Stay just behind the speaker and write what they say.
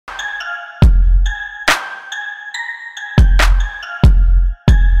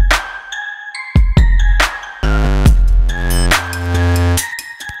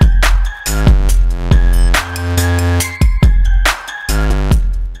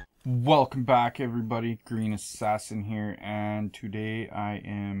Welcome back, everybody. Green Assassin here, and today I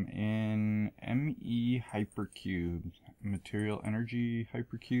am in ME Hypercube, Material Energy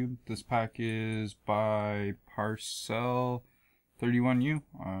Hypercube. This pack is by Parcel 31U.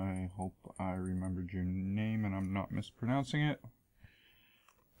 I hope I remembered your name and I'm not mispronouncing it.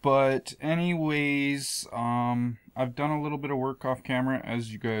 But anyways, I've done a little bit of work off camera.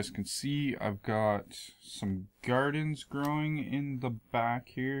 As you guys can see, I've got some gardens growing in the back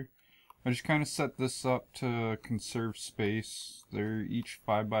here. I just kind of set this up to conserve space. They're each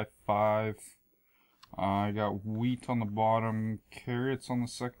 5x5. I got wheat on the bottom, carrots on the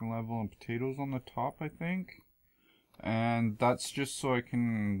second level, and potatoes on the top, I think. And that's just so I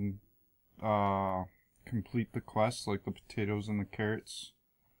can complete the quest, like the potatoes and the carrots.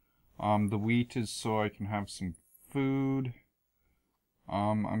 The wheat is so I can have some food.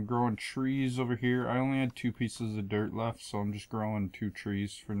 I'm growing trees over here. I only had 2 pieces of dirt left, so I'm just growing 2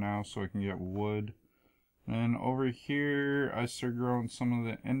 trees for now so I can get wood. And over here, I started growing some of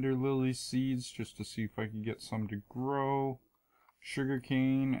the ender lily seeds just to see if I could get some to grow.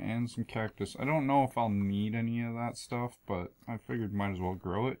 Sugarcane and some cactus. I don't know if I'll need any of that stuff, but I figured might as well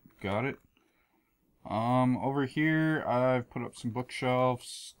grow it. Got it. Over here, I've put up some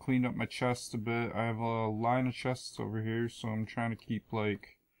bookshelves, cleaned up my chests a bit. I have a line of chests over here, so I'm trying to keep,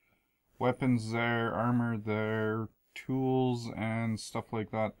 like, weapons there, armor there, tools and stuff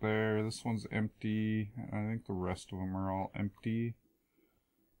like that there. This one's empty. I think the rest of them are all empty.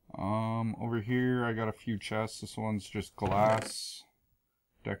 Over here, I got a few chests. This one's just glass,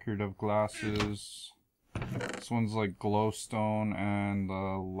 decorative glasses. This one's like glowstone and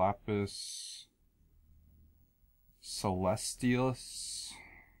lapis Celestius,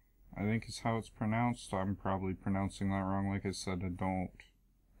 I think is how it's pronounced. I'm probably pronouncing that wrong. Like I said, I don't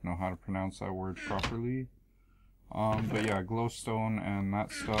know how to pronounce that word properly. But yeah, glowstone and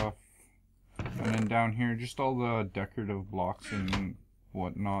that stuff. And then down here, just all the decorative blocks and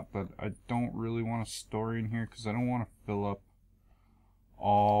whatnot that I don't really want to store in here because I don't want to fill up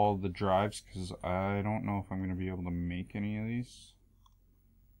all the drives because I don't know if I'm going to be able to make any of these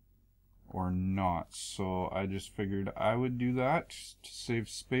or not, so I just figured I would do that to save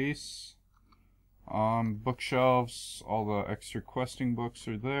space. Bookshelves, all the extra questing books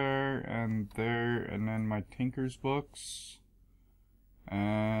are there, and then my Tinker's books,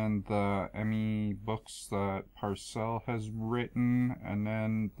 and the ME books that Parcel has written, and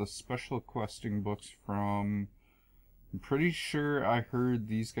then the special questing books from, I'm pretty sure I heard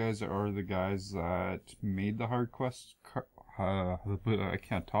these guys are the guys that made the hard quest, I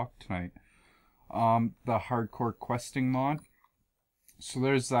can't talk tonight. The hardcore questing mod. So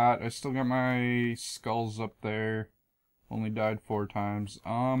there's that. I still got my skulls up there. Only died 4 times.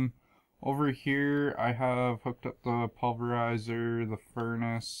 Over here I have hooked up the pulverizer, the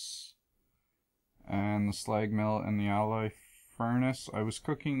furnace, and the slag mill and the alloy furnace. I was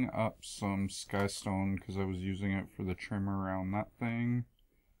cooking up some skystone because I was using it for the trim around that thing.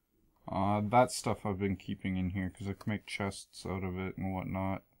 That stuff I've been keeping in here because I can make chests out of it and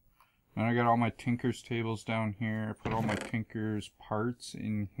whatnot. And I got all my Tinker's tables down here. I put all my Tinker's parts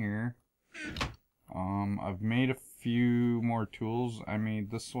in here. I've made a few more tools. I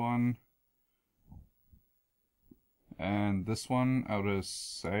made this one and this one out of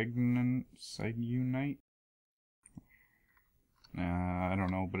sagunite. I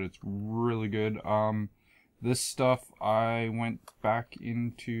don't know, but it's really good. This stuff, I went back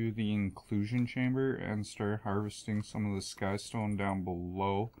into the inclusion chamber and started harvesting some of the skystone down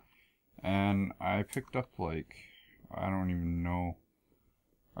below. And I picked up, like, I don't even know,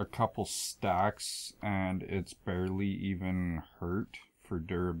 a couple stacks, and it's barely even hurt for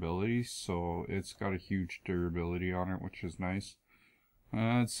durability, so it's got a huge durability on it, which is nice.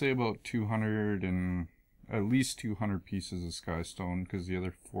 I'd say about 200 and at least 200 pieces of skystone, because the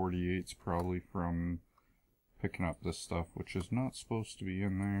other 48's probably from picking up this stuff, which is not supposed to be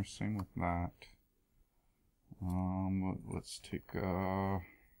in there. Same with that. Let's take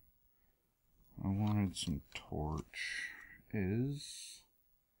I wanted some torches.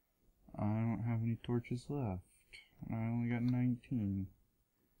 I don't have any torches left. I only got 19.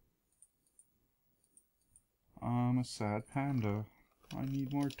 I'm a sad panda. I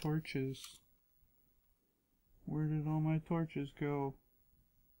need more torches. Where did all my torches go?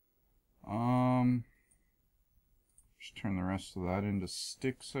 Just turn the rest of that into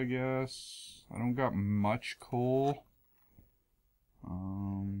sticks, I guess. I don't got much coal.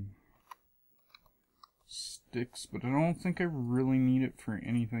 Sticks, but I don't think I really need it for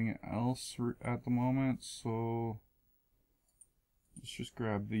anything else at the moment, so let's just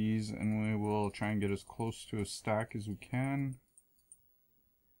grab these and we will try and get as close to a stack as we can.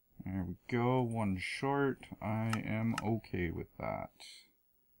 There we go, one short. I am okay with that.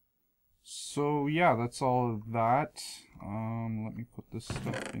 So yeah, that's all of that. Let me put this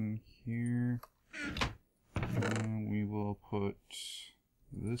stuff in here. And we will put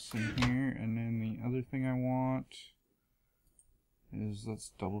this in here, and then the other thing I want is,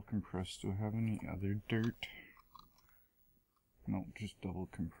 let's double compress. Do I have any other dirt? No, just double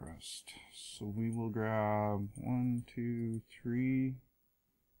compressed. So we will grab 1, 2, 3.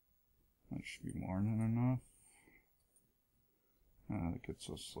 That should be more than enough. That gets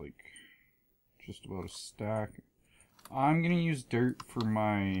us like just about a stack. I'm gonna use dirt for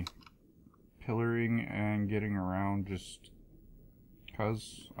my pillaring and getting around, just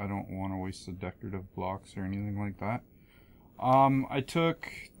because I don't want to waste the decorative blocks or anything like that. I took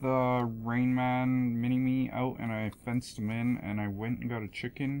the Rain Man mini-me out and I fenced him in, and I went and got a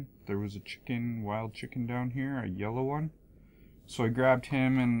chicken. There was a chicken, wild chicken down here, a yellow one. So I grabbed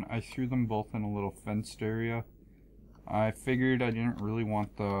him and I threw them both in a little fenced area. I figured I didn't really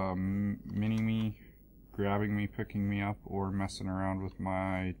want the mini-me grabbing me, picking me up, or messing around with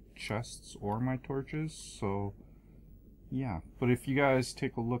my chests or my torches, so yeah. But if you guys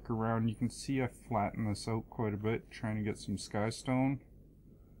take a look around, you can see I flattened this out quite a bit, trying to get some sky stone.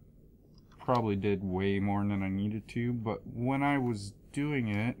 Probably did way more than I needed to, but when I was doing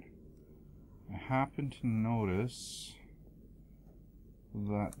it, I happened to notice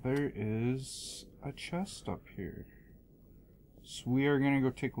that there is a chest up here. So we are going to go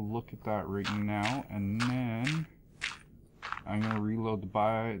take a look at that right now, and then I'm going to reload the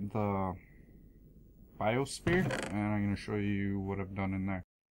biosphere, and I'm going to show you what I've done in there.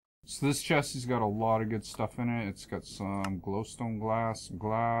 So this chest has got a lot of good stuff in it. It's got some glowstone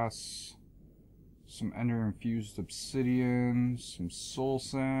glass, some ender infused obsidian, some soul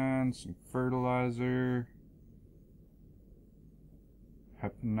sand, some fertilizer,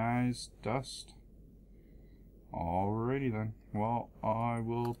 hypnotized dust. Alrighty then. Well, I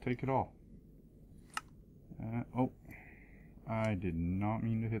will take it all. Oh, I did not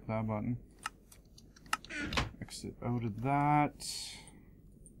mean to hit that button. Exit out of that.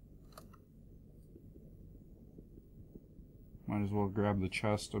 Might as well grab the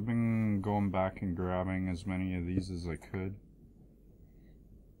chest. I've been going back and grabbing as many of these as I could,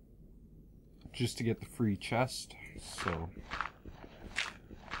 just to get the free chest, so...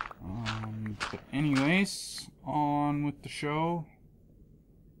 but anyways, on with the show.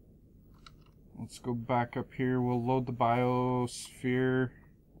 Let's go back up here. We'll load the biosphere.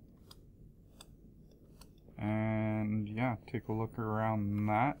 And yeah, take a look around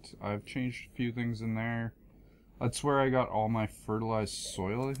that. I've changed a few things in there. That's where I got all my fertilized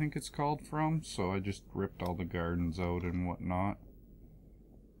soil, I think it's called, from. So I just ripped all the gardens out and whatnot.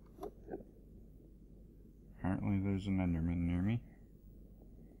 Apparently there's an Enderman near me.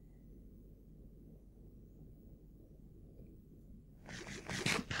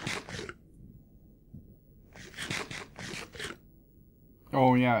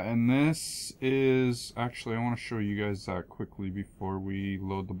 Oh yeah, and this is, actually I want to show you guys that quickly before we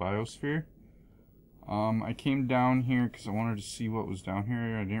load the biosphere. I came down here because I wanted to see what was down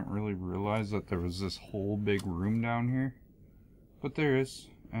here. I didn't really realize that there was this whole big room down here, but there is.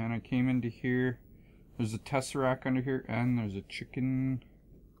 And I came into here. There's a tesseract under here, and there's a chicken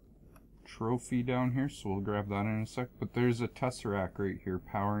trophy down here, so we'll grab that in a sec. But there's a tesseract right here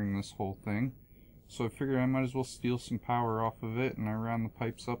powering this whole thing. So I figured I might as well steal some power off of it, and I ran the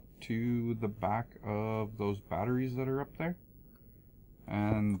pipes up to the back of those batteries that are up there.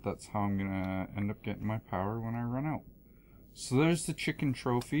 And that's how I'm gonna end up getting my power when I run out. So there's the chicken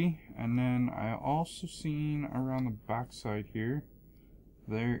trophy, and then I also seen around the backside here,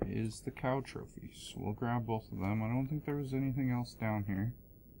 there is the cow trophy. So we'll grab both of them. I don't think there was anything else down here.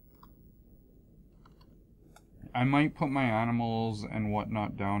 I might put my animals and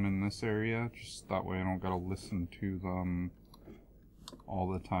whatnot down in this area, just that way I don't gotta listen to them all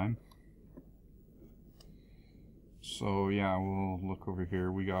the time. So yeah, we'll look over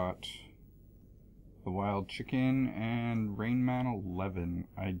here. We got the wild chicken and Rain Man 11.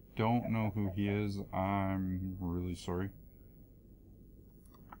 I don't know who he is. I'm really sorry.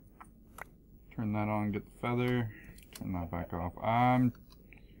 Turn that on, get the feather. Turn that back off.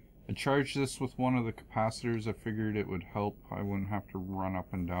 I charged this with one of the capacitors. I figured it would help. I wouldn't have to run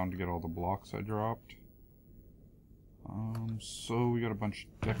up and down to get all the blocks I dropped. So we got a bunch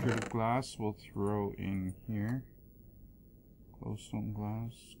of decorative glass we'll throw in here. Glowstone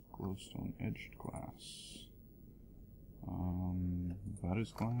glass, glowstone edged glass. That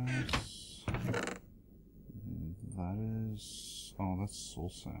is glass. That is... oh, that's soul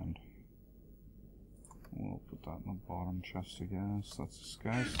sand. We'll put that in the bottom chest, I guess. That's a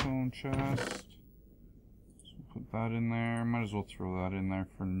skystone chest. So we'll put that in there. Might as well throw that in there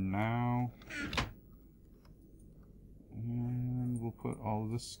for now. And we'll put all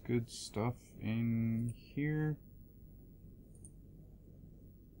this good stuff in here.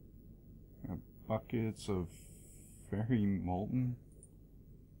 Got buckets of fairy molten.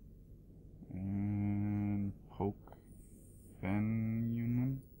 And poke fen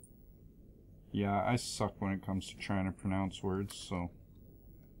union. Yeah, I suck when it comes to trying to pronounce words, so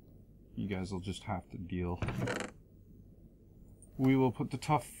you guys will just have to deal. We will put the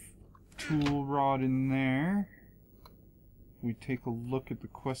tough tool rod in there. We take a look at the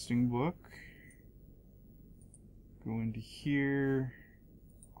questing book. Go into here.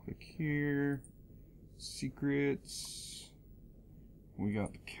 Click here. Secrets. We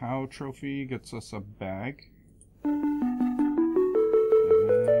got the cow trophy. Gets us a bag.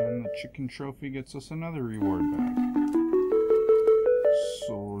 And the chicken trophy gets us another reward bag.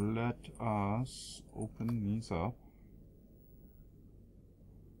 So let us open these up.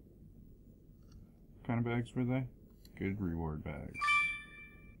 What kind of bags were they? Good reward bags.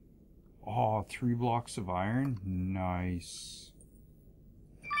 Oh, 3 blocks of iron. Nice.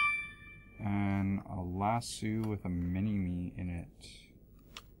 And a lasso with a mini-me in it.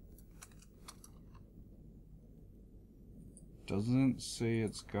 Doesn't say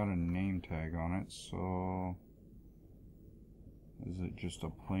it's got a name tag on it, so is it just a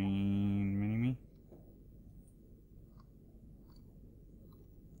plain mini-me?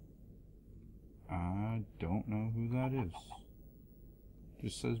 I don't know who that is.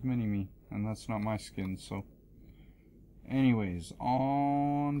 Just says mini-me, and that's not my skin, so. Anyways,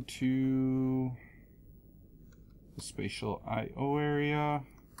 on to the spatial I/O area.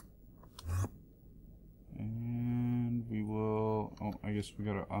 And we will, oh, I guess we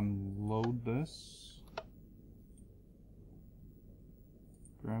gotta unload this.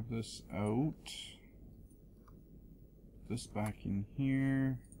 Grab this out. This back in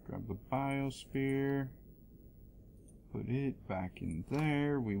here. Grab the biosphere. Put it back in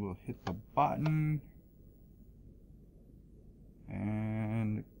there. We will hit the button.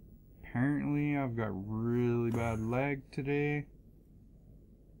 And apparently I've got really bad lag today.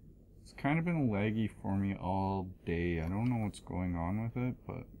 It's kind of been laggy for me all day. I don't know what's going on with it,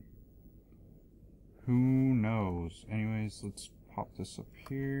 but who knows. Anyways, let's pop this up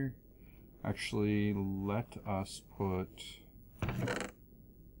here. Actually, let us put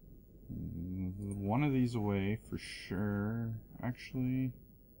one of these away for sure. Actually,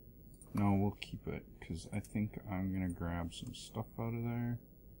 no, we'll keep it because I think I'm gonna grab some stuff out of there.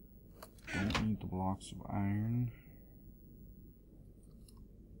 Don't need the blocks of iron.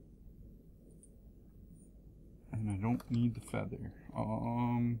 And I don't need the feather.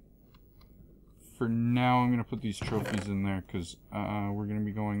 For now I'm gonna put these trophies in there because we're gonna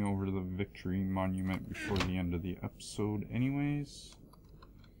be going over to the Victory Monument before the end of the episode anyways.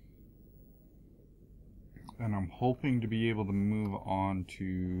 And I'm hoping to be able to move on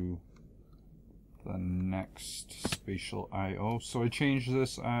to the next spatial I/O. So I changed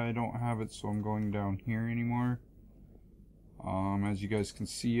this. I don't have it, so I'm going down here anymore. As you guys can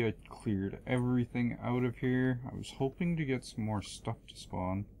see, I cleared everything out of here. I was hoping to get some more stuff to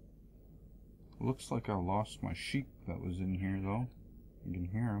spawn. Looks like I lost my sheep that was in here though. You can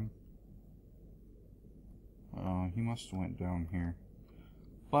hear him. He must have went down here.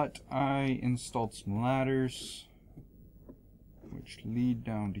 But I installed some ladders, which lead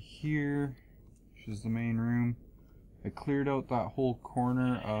down to here, which is the main room. I cleared out that whole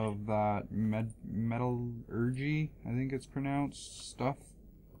corner of that metallurgy, I think it's pronounced, stuff.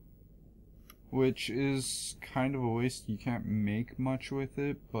 Which is kind of a waste. You can't make much with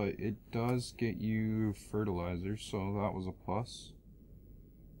it, but it does get you fertilizer, so that was a plus.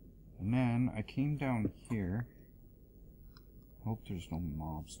 And then I came down here. Hope there's no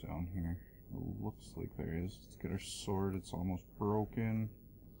mobs down here. It looks like there is. Let's get our sword, it's almost broken.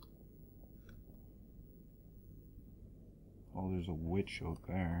 Oh, there's a witch out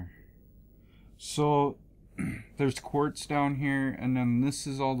there. So, there's quartz down here, and then this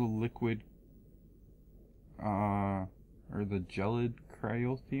is all the liquid, or the gelid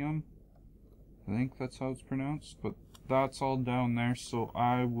cryothium. I think that's how it's pronounced, but that's all down there, so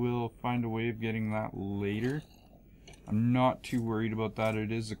I will find a way of getting that later. I'm not too worried about that.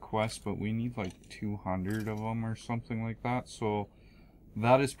 It is a quest, but we need like 200 of them or something like that, so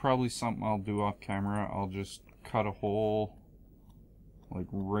that is probably something I'll do off camera. I'll just cut a hole like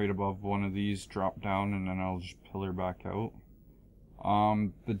right above one of these, drop down, and then I'll just pillar back out.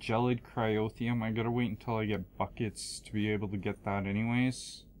 The gelid cryothium, I gotta wait until I get buckets to be able to get that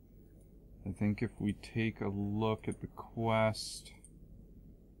anyways. I think if we take a look at the quest,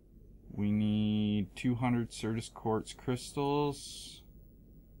 we need 200 Certus quartz crystals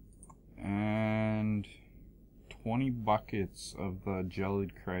and 20 buckets of the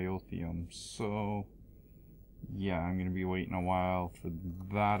jellied cryothium. So yeah, I'm gonna be waiting a while for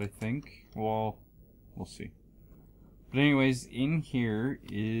that, I think. Well, we'll see. But anyways, in here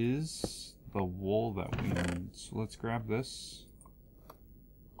is the wool that we need. So let's grab this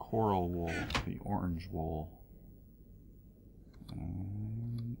coral wool, the orange wool.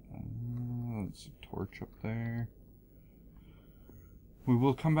 Let's torch up there. We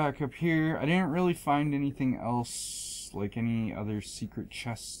will come back up here. I didn't really find anything else, like any other secret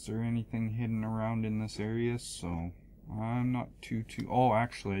chests or anything hidden around in this area, so I'm not too... Oh,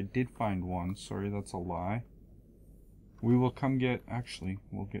 actually, I did find one. Sorry, that's a lie. We will come get... Actually,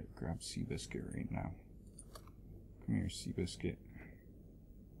 we'll grab Seabiscuit right now. Come here, Seabiscuit.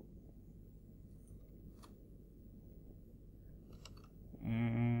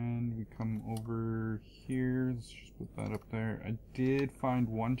 And we come over here. Let's just put that up there. I did find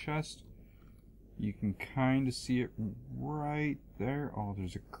one chest. You can kind of see it right there. Oh,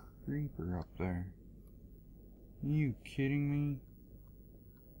 there's a creeper up there. Are you kidding me?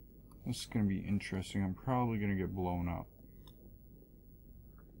 This is going to be interesting. I'm probably going to get blown up.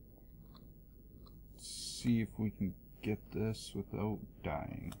 Let's see if we can get this without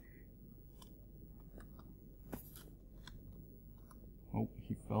dying. Oh,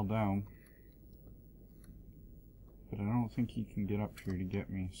 he fell down. But I don't think he can get up here to get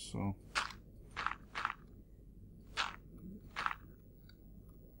me, so...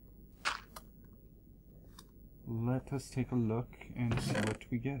 Let us take a look and see what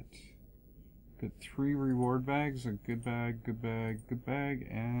we get. Got 3 reward bags, a good bag, good bag, good bag,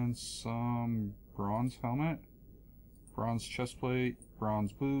 and some bronze helmet, bronze chestplate,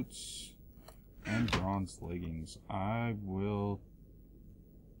 bronze boots, and bronze leggings. I will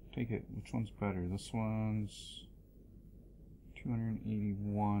take it. Which one's better? This one's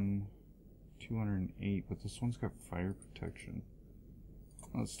 281, 208, but this one's got fire protection.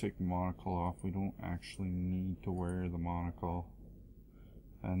 Let's take the monocle off. We don't actually need to wear the monocle.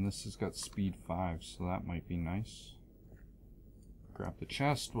 And this has got speed 5, so that might be nice. Grab the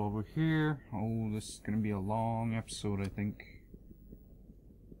chest while we're here. Oh, this is going to be a long episode, I think.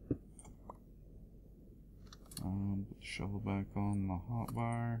 Put the shovel back on the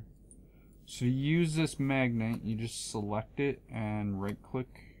hotbar. So to use this magnet, you just select it and right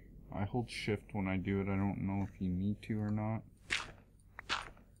click. I hold shift when I do it. I don't know if you need to or not.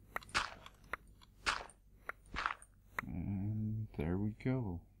 And there we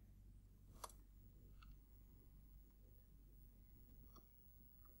go.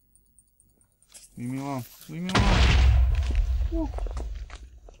 Leave me alone. Leave me alone. Woo.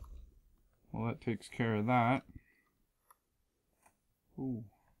 Well, that takes care of that. Ooh.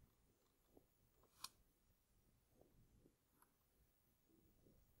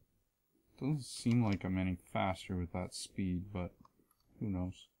 Doesn't seem like I'm any faster with that speed, but who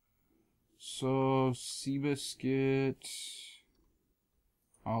knows. So, Seabiscuit,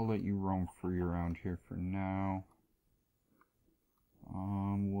 I'll let you roam free around here for now.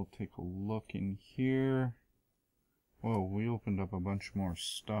 We'll take a look in here. Whoa, we opened up a bunch more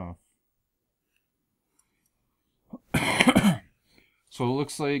stuff. So it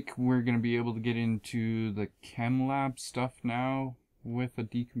looks like we're going to be able to get into the chem lab stuff now. With a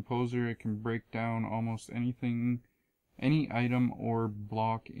decomposer, it can break down almost anything, any item or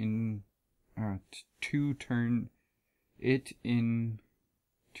block in to turn it into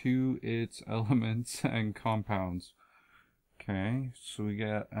its elements and compounds. Okay, so we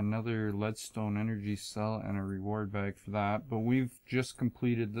got another leadstone energy cell and a reward bag for that, but we've just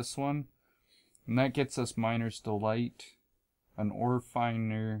completed this one, and that gets us Miner's Delight, an ore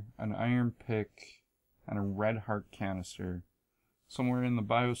finder, an iron pick, and a red heart canister. Somewhere in the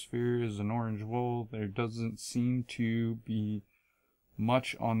biosphere is an orange wool. There doesn't seem to be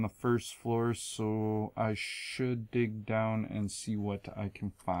much on the first floor, so I should dig down and see what I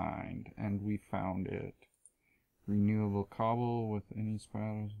can find. And we found it. Renewable cobble with any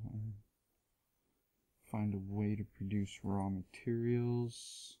spiders. Find a way to produce raw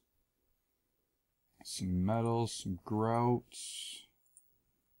materials. Some metals, some grouts.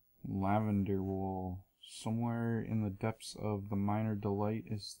 Lavender wool. Somewhere in the depths of the Miner Delight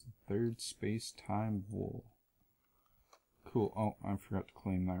is the 3rd space-time wool. Cool. Oh, I forgot to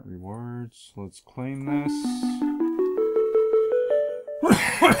claim that reward. So let's claim this.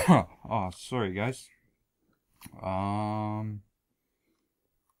 Oh, sorry guys.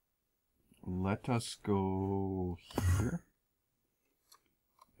 Let us go here.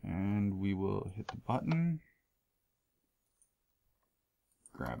 And we will hit the button.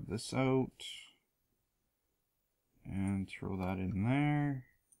 Grab this out. And throw that in there.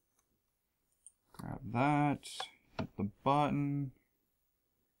 Grab that. Hit the button.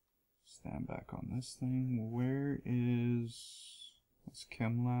 Stand back on this thing. Where is... That's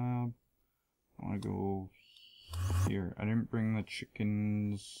Chem Lab. I want to go here. I didn't bring the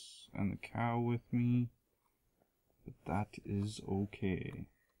chickens and the cow with me. But that is okay.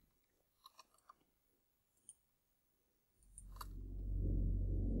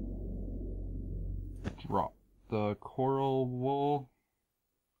 Drop the coral wool.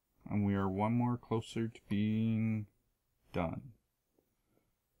 And we are one more closer to being done.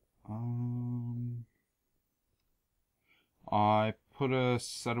 I put a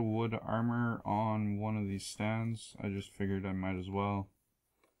set of wood armor on one of these stands. I just figured I might as well.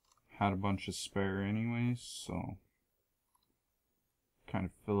 Had a bunch of spare anyways, so kind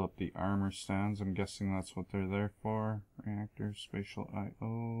of fill up the armor stands. I'm guessing that's what they're there for. Reactor, spatial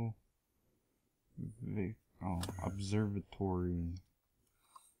I/O, observatory.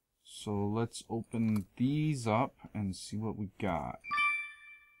 So let's open these up and see what we got.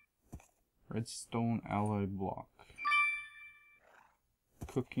 Redstone alloy block.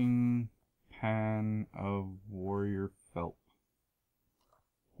 Cooking pan of warrior felt.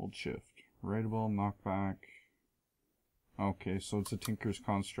 Hold shift. Writable knockback. Okay, so it's a Tinker's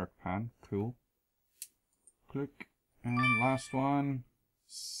Construct pan. Cool. Click. And last one.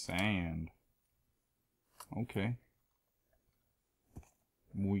 Sand. Okay.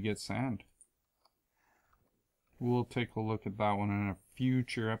 We get sand. We'll take a look at that one in a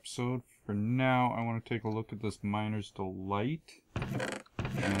future episode. For now, I want to take a look at this Miner's Delight.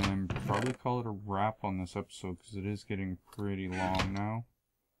 And probably call it a wrap on this episode because it is getting pretty long now.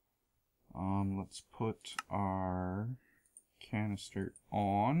 Let's put our canister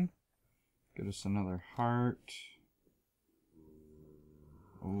on. Get us another heart.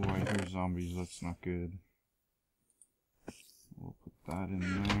 Oh, I hear zombies. That's not good. We'll put that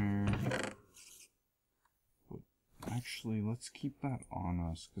in there. But actually, let's keep that on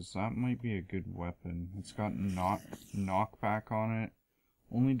us because that might be a good weapon. It's got knockback on it.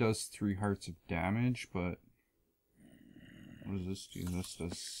 Only does 3 hearts of damage, but what does this do? This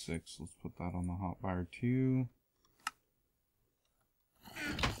does 6. Let's put that on the hotbar too.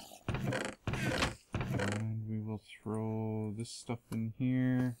 And we will throw this stuff in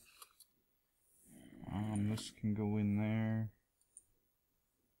here. This can go in there.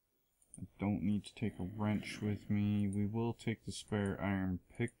 I don't need to take a wrench with me. We will take the spare iron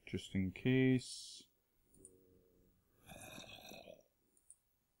pick just in case.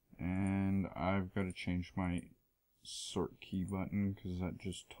 And I've got to change my sort key button because that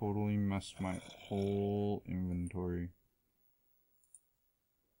just totally messed my whole inventory.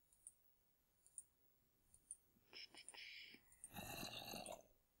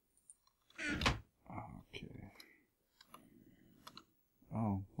 Okay.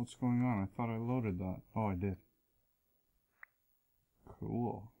 Oh, what's going on? I thought I loaded that. Oh, I did.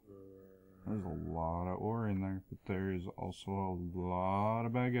 Cool. There's a lot of ore in there, but there is also a lot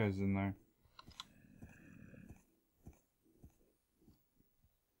of bad guys in there.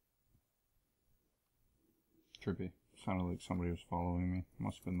 Trippy. Sounded like somebody was following me.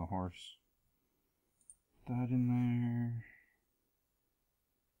 Must have been the horse. Put that in there.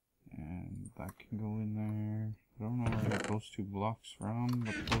 And that can go in there. I don't know where I got those 2 blocks from,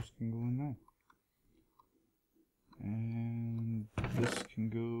 but those can go in there. And this can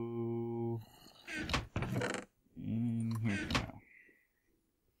go in here for now.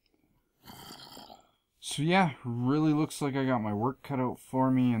 So yeah, really looks like I got my work cut out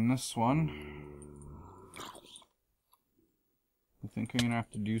for me in this one. I think I'm going to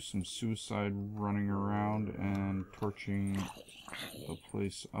have to do some suicide running around and torching the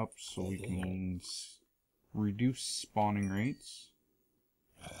place up so we can reduce spawning rates.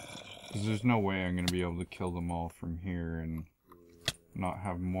 Because there's no way I'm going to be able to kill them all from here and not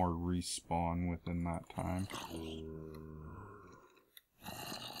have more respawn within that time.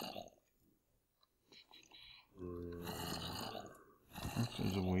 If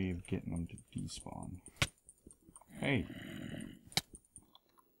there's a way of getting them to despawn. Hey!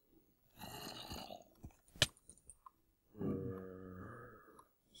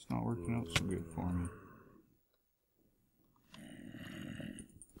 It's not working out so good for me.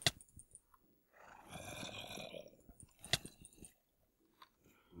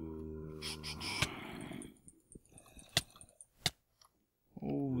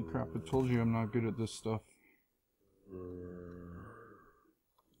 Holy crap, I told you I'm not good at this stuff.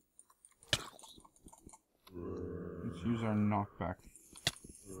 Let's use our knockback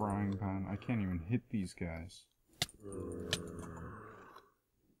frying pan. I can't even hit these guys.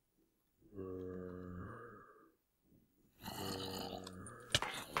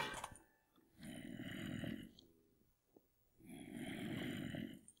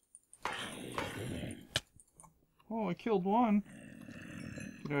 Oh, I killed one.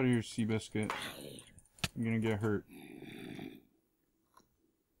 Get out of here, Seabiscuit. I'm gonna get hurt.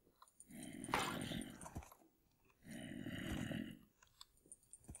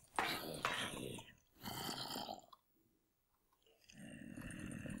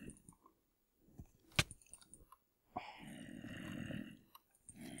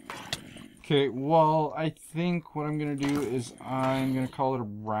 Okay, well, I think what I'm gonna do is I'm gonna call it a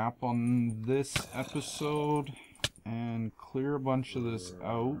wrap on this episode and clear a bunch of this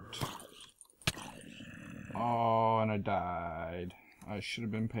out. Oh, and I died. I should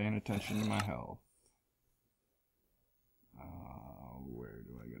have been paying attention to my health. Where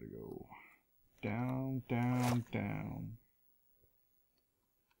do I gotta go? Down, down, down.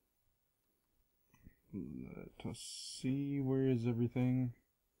 Let us see, where is everything?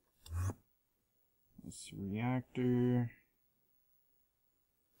 This reactor.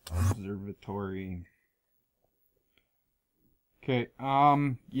 Observatory. Okay,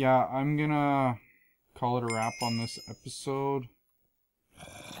 yeah, I'm gonna call it a wrap on this episode.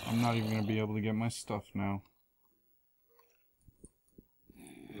 I'm not even gonna be able to get my stuff now.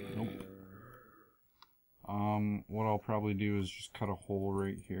 Nope. What I'll probably do is just cut a hole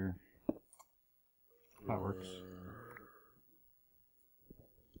right here. That works.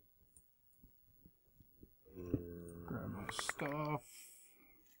 Grab my stuff.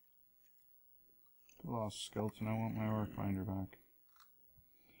 Lost skeleton, I want my ore finder back.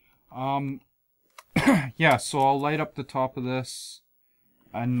 Yeah, so I'll light up the top of this,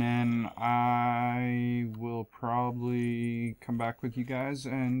 and then I will probably come back with you guys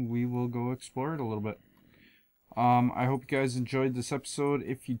and we will go explore it a little bit. I hope you guys enjoyed this episode.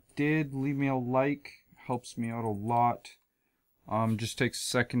 If you did, leave me a like. Helps me out a lot. Just takes a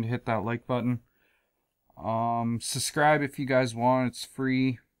second to hit that like button. Subscribe if you guys want. It's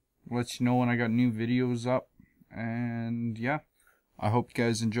free. Lets you know when I got new videos up. And yeah, I hope you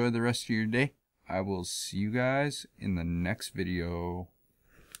guys enjoy the rest of your day. I will see you guys in the next video.